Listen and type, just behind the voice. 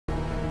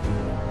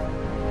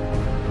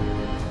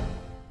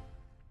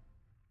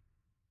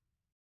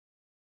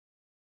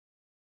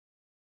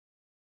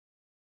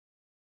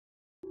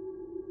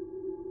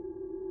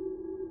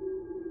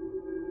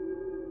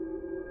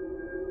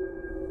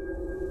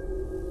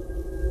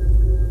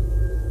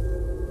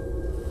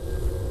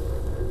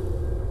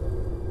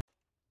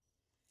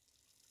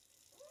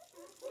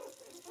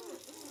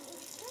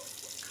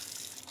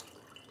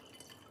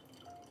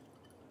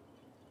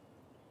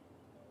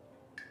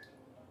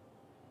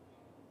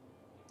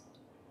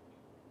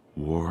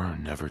War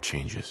never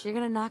changes. You're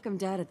gonna knock him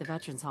dead at the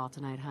Veterans Hall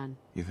tonight, hun.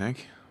 You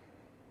think?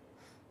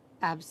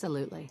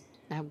 Absolutely.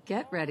 Now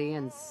get ready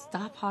and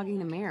stop hogging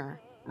the mirror.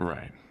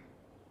 Right.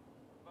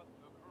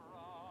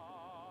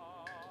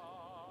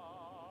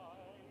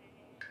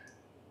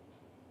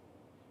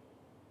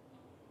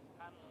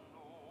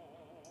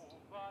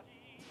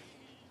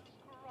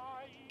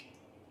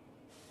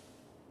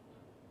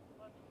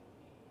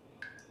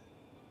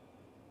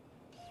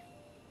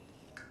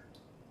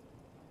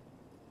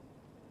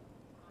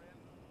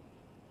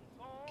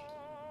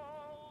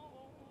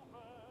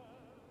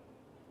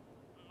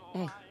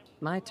 Hey,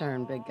 my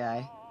turn, big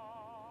guy.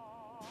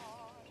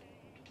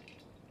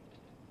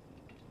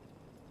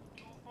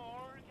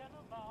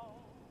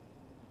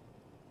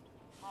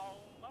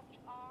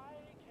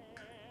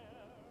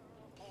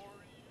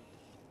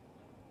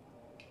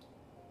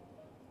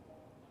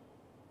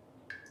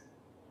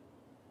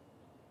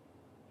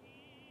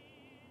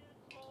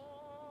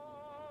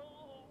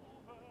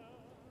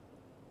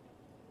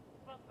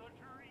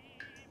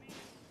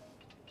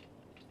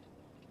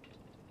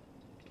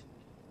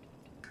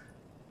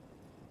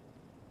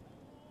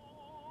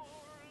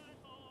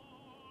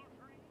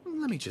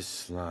 Let me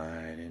just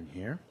slide in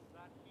here.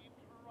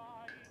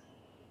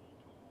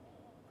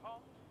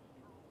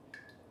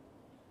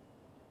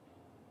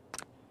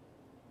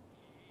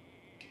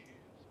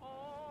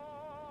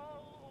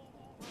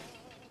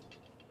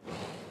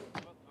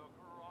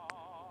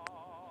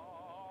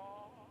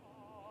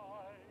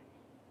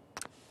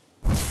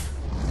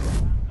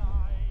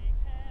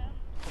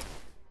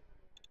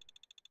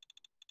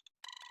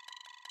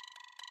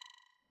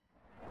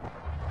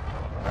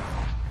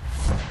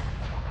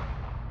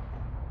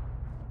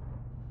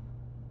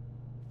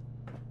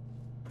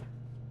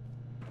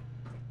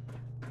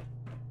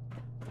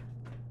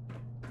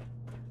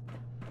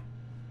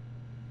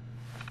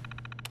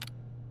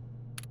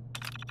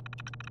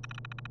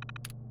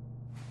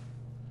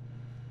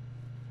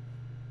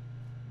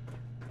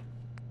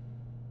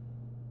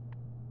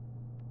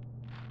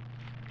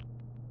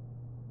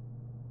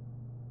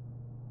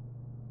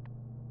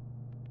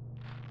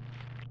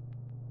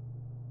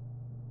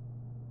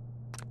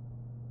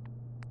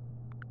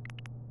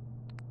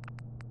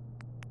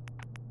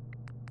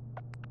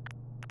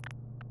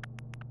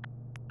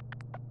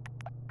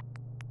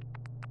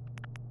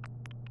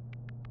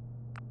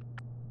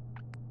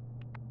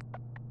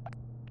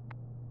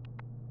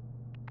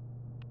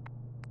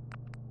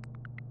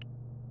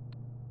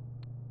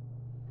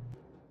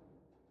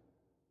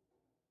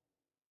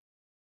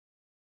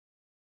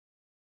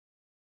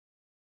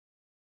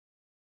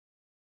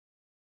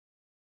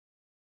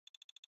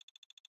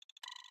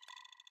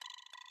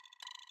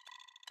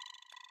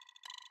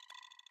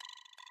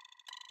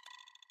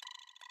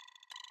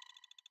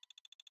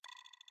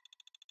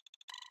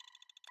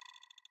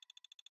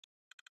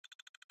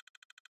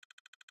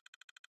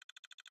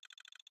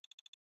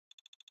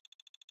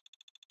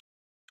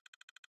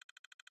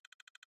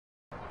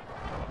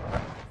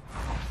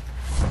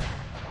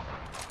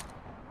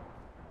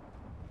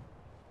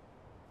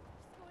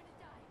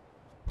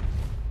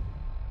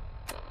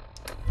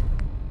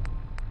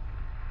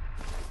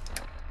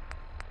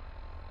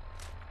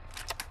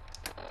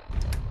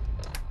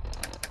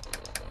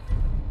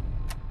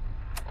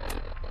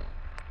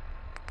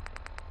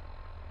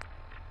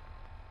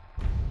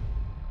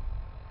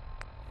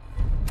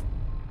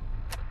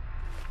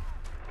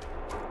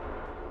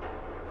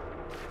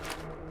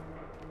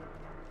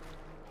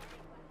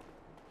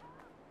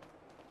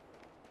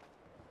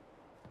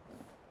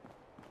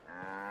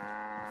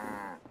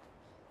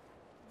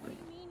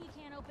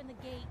 The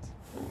gate.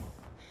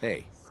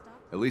 Hey,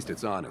 at least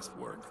it's honest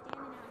work.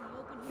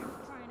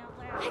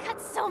 I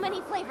got so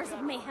many flavors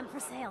of mayhem for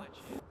sale.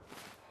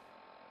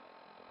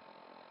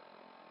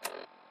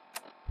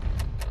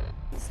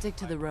 Stick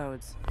to the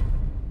roads.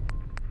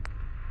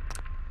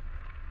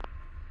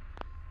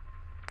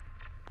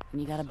 And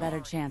you got a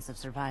better chance of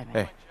surviving.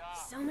 Hey.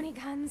 So many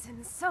guns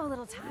and so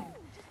little time.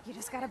 You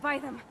just gotta buy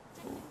them.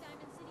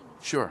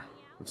 Sure.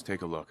 Let's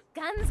take a look.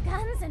 Guns,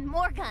 guns, and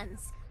more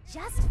guns.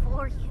 Just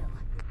for you.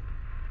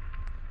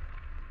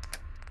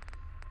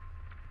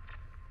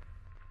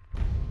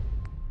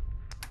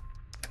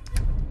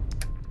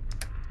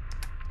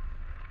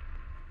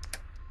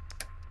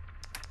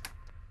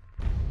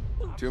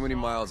 Too many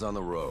miles on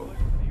the road.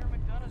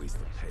 At least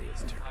the pay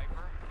is terrible.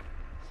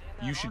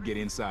 You should get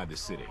inside the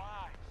city.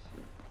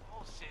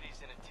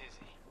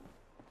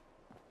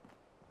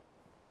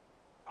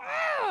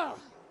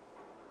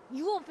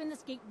 You open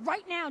this gate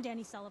right now,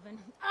 Danny Sullivan.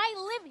 I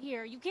live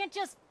here. You can't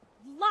just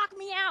lock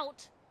me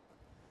out.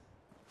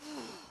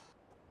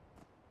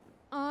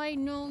 I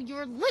know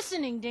you're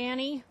listening,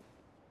 Danny.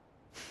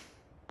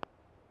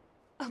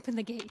 Open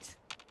the gate.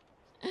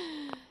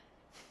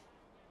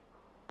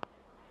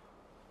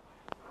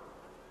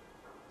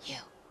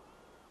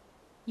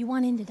 You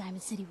want into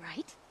Diamond City,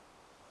 right?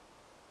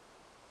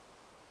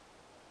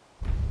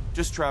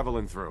 Just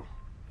traveling through.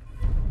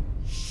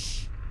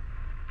 Shh.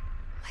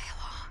 Play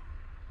along.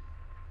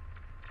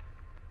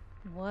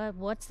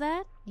 What's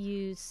that?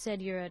 You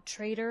said you're a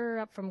trader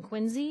up from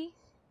Quincy?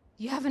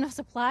 You have enough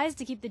supplies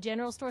to keep the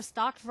general store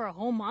stocked for a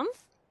whole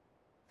month?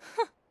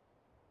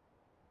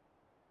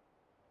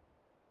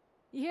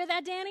 You hear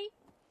that, Danny?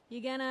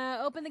 You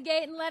gonna open the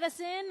gate and let us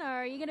in, or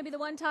are you gonna be the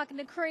one talking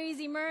to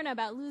crazy Myrna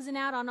about losing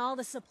out on all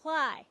the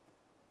supply?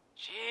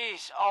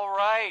 Jeez, all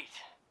right.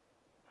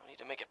 No need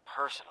to make it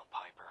personal,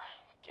 Piper.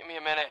 Give me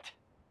a minute.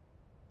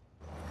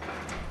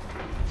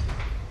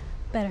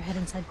 Better head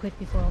inside quick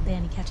before old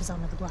Danny catches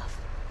on to the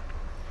bluff.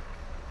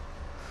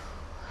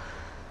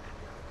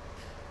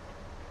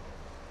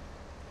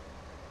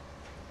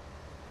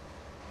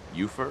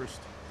 You first.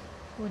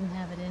 Wouldn't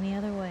have it any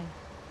other way.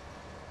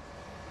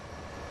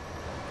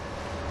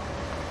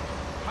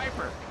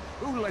 Piper,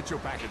 who let you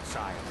back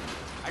inside?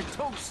 I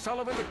told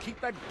Sullivan to keep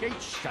that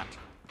gate shut.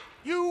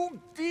 You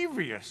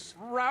devious,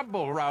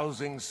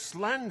 rabble-rousing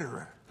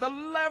slanderer. The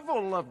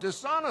level of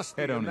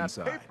dishonesty Head in on that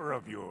inside. paper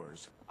of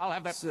yours. I'll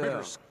have that So,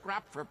 critter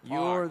scrapped for parts.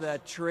 You're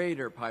that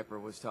trader Piper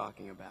was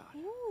talking about.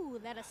 Ooh,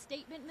 that a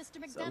statement, Mr.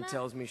 McDonough? Something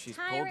tells me she's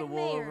Tyrant pulled the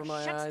wool mayor over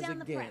my shuts eyes down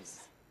the again.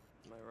 press.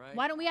 Am I right?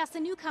 Why don't we ask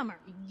the newcomer?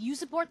 You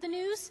support the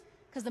news?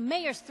 Because the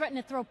mayor's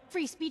threatened to throw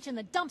free speech in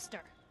the dumpster.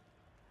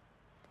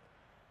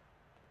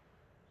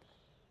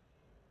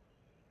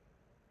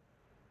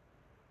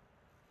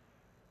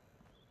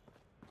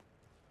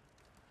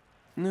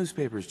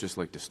 Newspapers just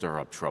like to stir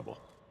up trouble.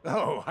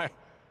 Oh, I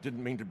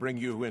didn't mean to bring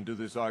you into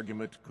this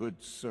argument, good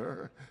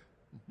sir.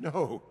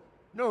 No,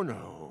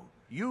 no.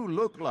 You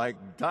look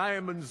like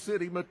Diamond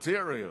City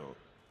material.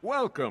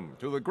 Welcome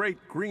to the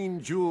great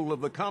green jewel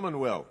of the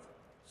Commonwealth.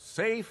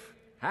 Safe,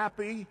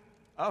 happy,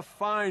 a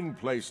fine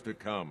place to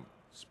come.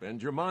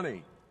 Spend your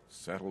money,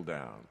 settle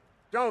down.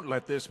 Don't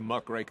let this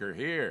muckraker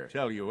here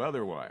tell you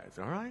otherwise,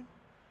 all right?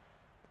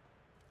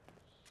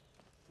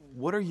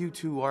 What are you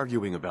two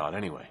arguing about,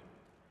 anyway?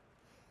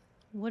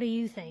 What do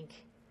you think?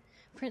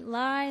 Print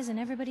lies and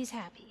everybody's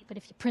happy, but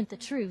if you print the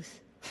truth...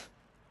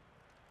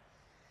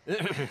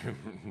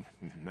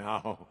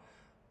 Now,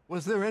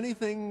 was there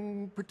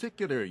anything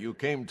particular you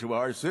came to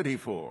our city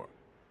for?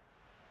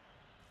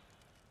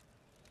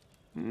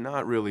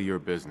 Not really your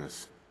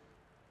business.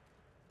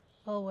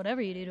 Well,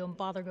 whatever you do, don't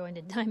bother going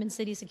to Diamond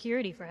City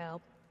Security for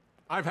help.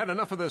 I've had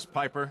enough of this,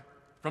 Piper.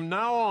 From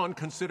now on,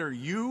 consider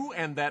you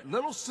and that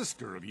little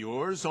sister of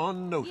yours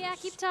on notice. Yeah,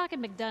 keep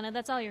talking, McDonough.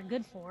 That's all you're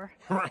good for.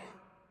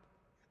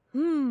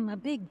 A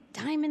big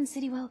Diamond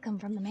City welcome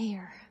from the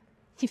mayor.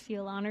 You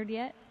feel honored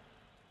yet?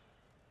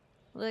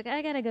 Look,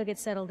 I gotta go get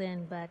settled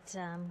in, but,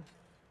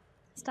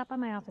 stop by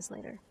my office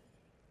later.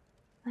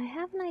 I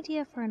have an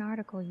idea for an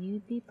article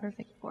you'd be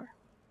perfect for.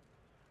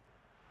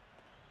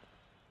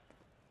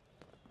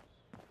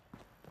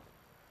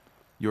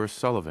 You're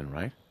Sullivan,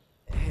 right?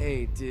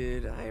 Hey,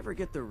 did I ever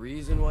get the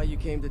reason why you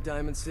came to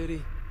Diamond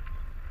City?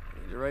 I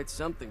need to write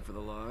something for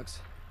the logs.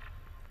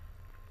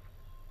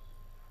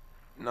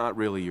 Not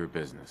really your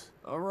business.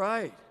 All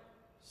right.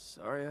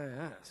 Sorry I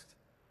asked.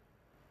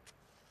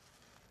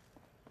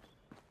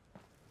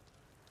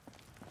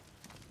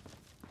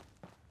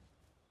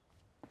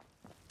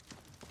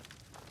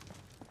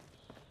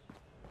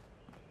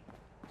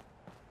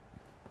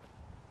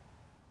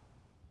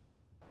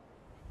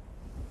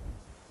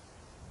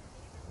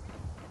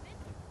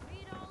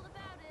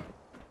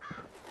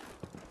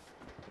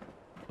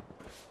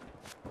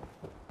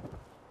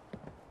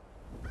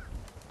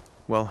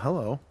 Well,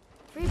 hello.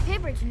 Free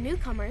paper to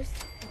newcomers.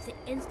 If the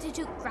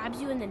Institute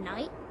grabs you in the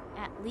night,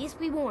 at least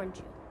we warned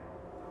you.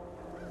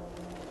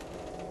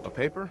 A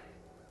paper?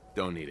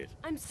 Don't need it.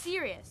 I'm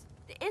serious.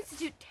 The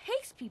Institute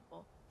takes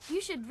people. You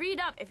should read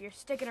up if you're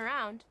sticking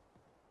around.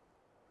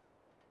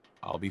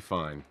 I'll be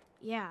fine.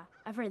 Yeah,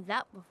 I've heard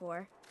that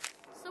before.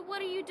 So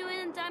what are you doing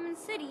in Diamond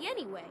City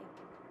anyway?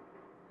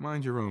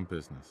 Mind your own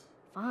business.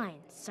 Fine,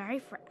 sorry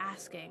for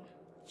asking.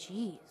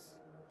 Jeez.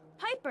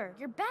 Piper,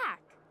 you're back.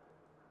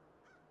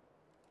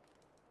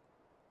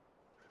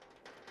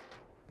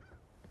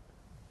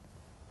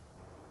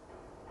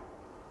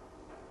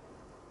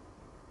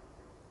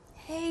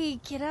 Hey,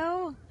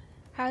 kiddo.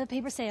 How are the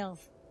paper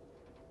sales?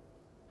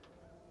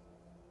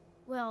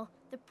 Well,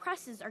 the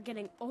presses are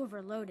getting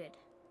overloaded.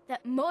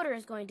 That motor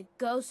is going to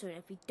go soon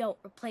if we don't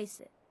replace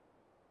it.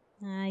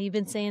 You've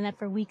been saying that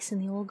for weeks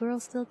and the old girl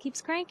still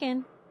keeps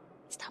cranking.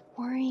 Stop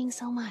worrying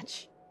so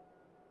much.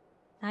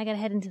 I gotta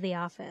head into the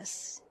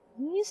office.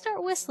 You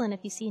start whistling if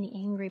you see any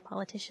angry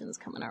politicians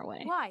coming our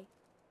way. Why?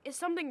 Is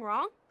something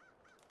wrong?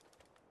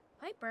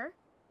 Piper?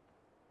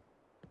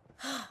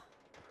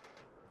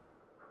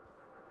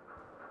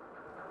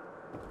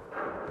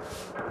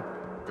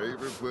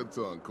 Paper puts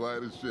on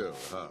quite a show,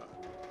 huh?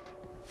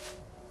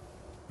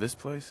 This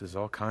place is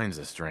all kinds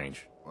of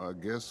strange. I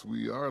guess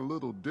we are a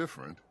little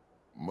different.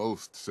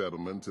 Most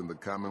settlements in the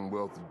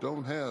Commonwealth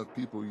don't have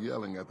people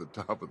yelling at the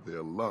top of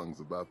their lungs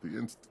about the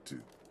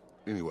Institute.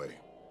 Anyway,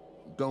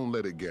 don't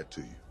let it get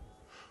to you.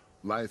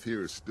 Life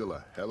here is still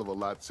a hell of a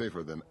lot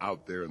safer than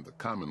out there in the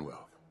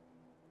Commonwealth.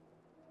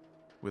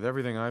 With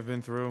everything I've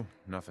been through,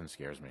 nothing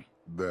scares me.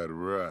 That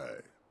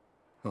right.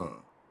 Huh.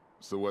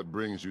 So what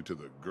brings you to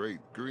the Great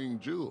Green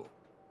Jewel?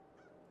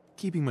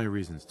 keeping my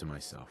reasons to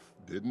myself.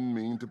 Didn't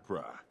mean to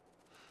pry.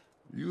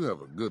 You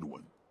have a good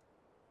one.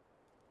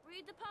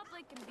 Read the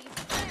public and be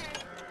prepared.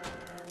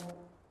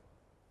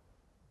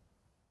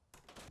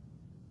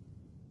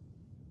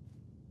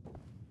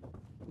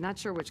 Not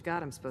sure which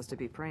god I'm supposed to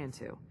be praying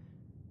to.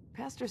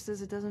 Pastor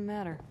says it doesn't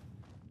matter.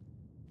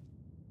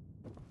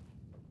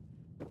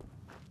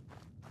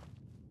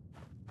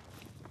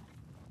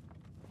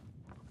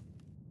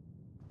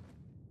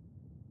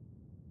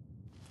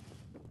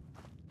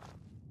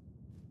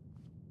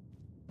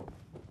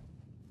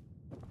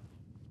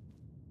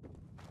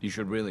 You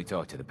should really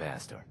talk to the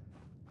pastor.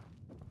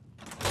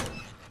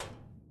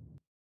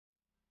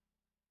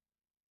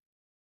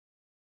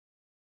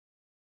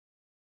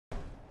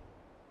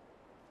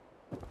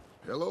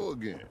 Hello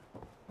again.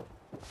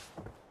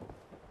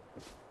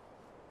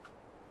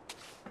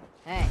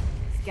 Hey,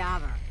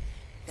 Scabber.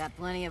 Got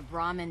plenty of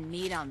Brahmin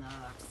meat on the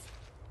hooks.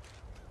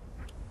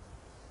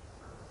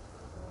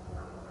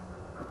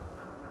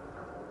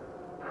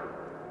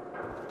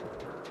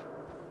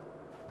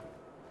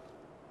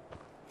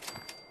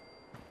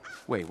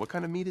 Wait, what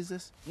kind of meat is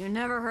this? You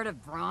never heard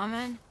of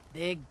Brahmin?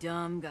 Big,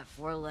 dumb, got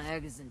 4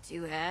 legs and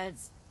 2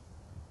 heads.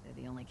 They're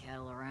the only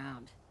cattle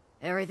around.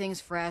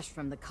 Everything's fresh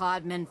from the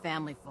Codman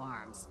family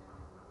farms.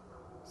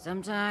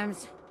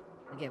 Sometimes,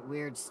 I get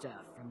weird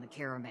stuff from the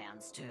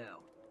caravans, too.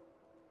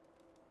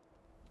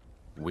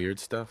 Weird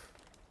stuff?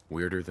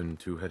 Weirder than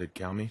two-headed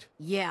cow meat?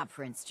 Yeah,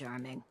 Prince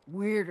Charming.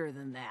 Weirder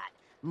than that.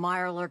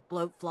 Mirelurk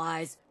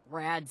bloatflies,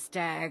 rad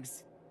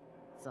stags.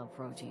 It's all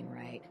protein,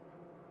 right?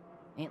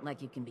 Ain't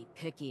like you can be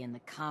picky in the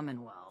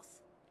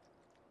Commonwealth.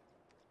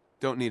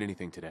 Don't need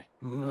anything today.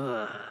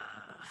 I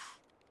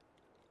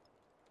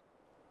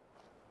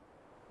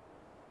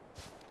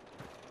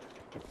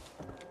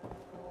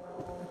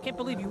can't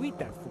believe you eat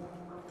that food.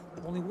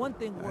 Only one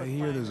thing worth I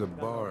hear buying there's a is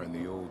the bar gun.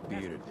 in the old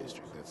theater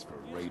district that's for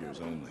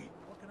raiders only.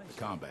 The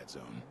combat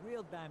zone.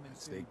 Real diamond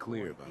Stay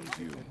clear if I was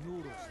you.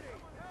 noodles.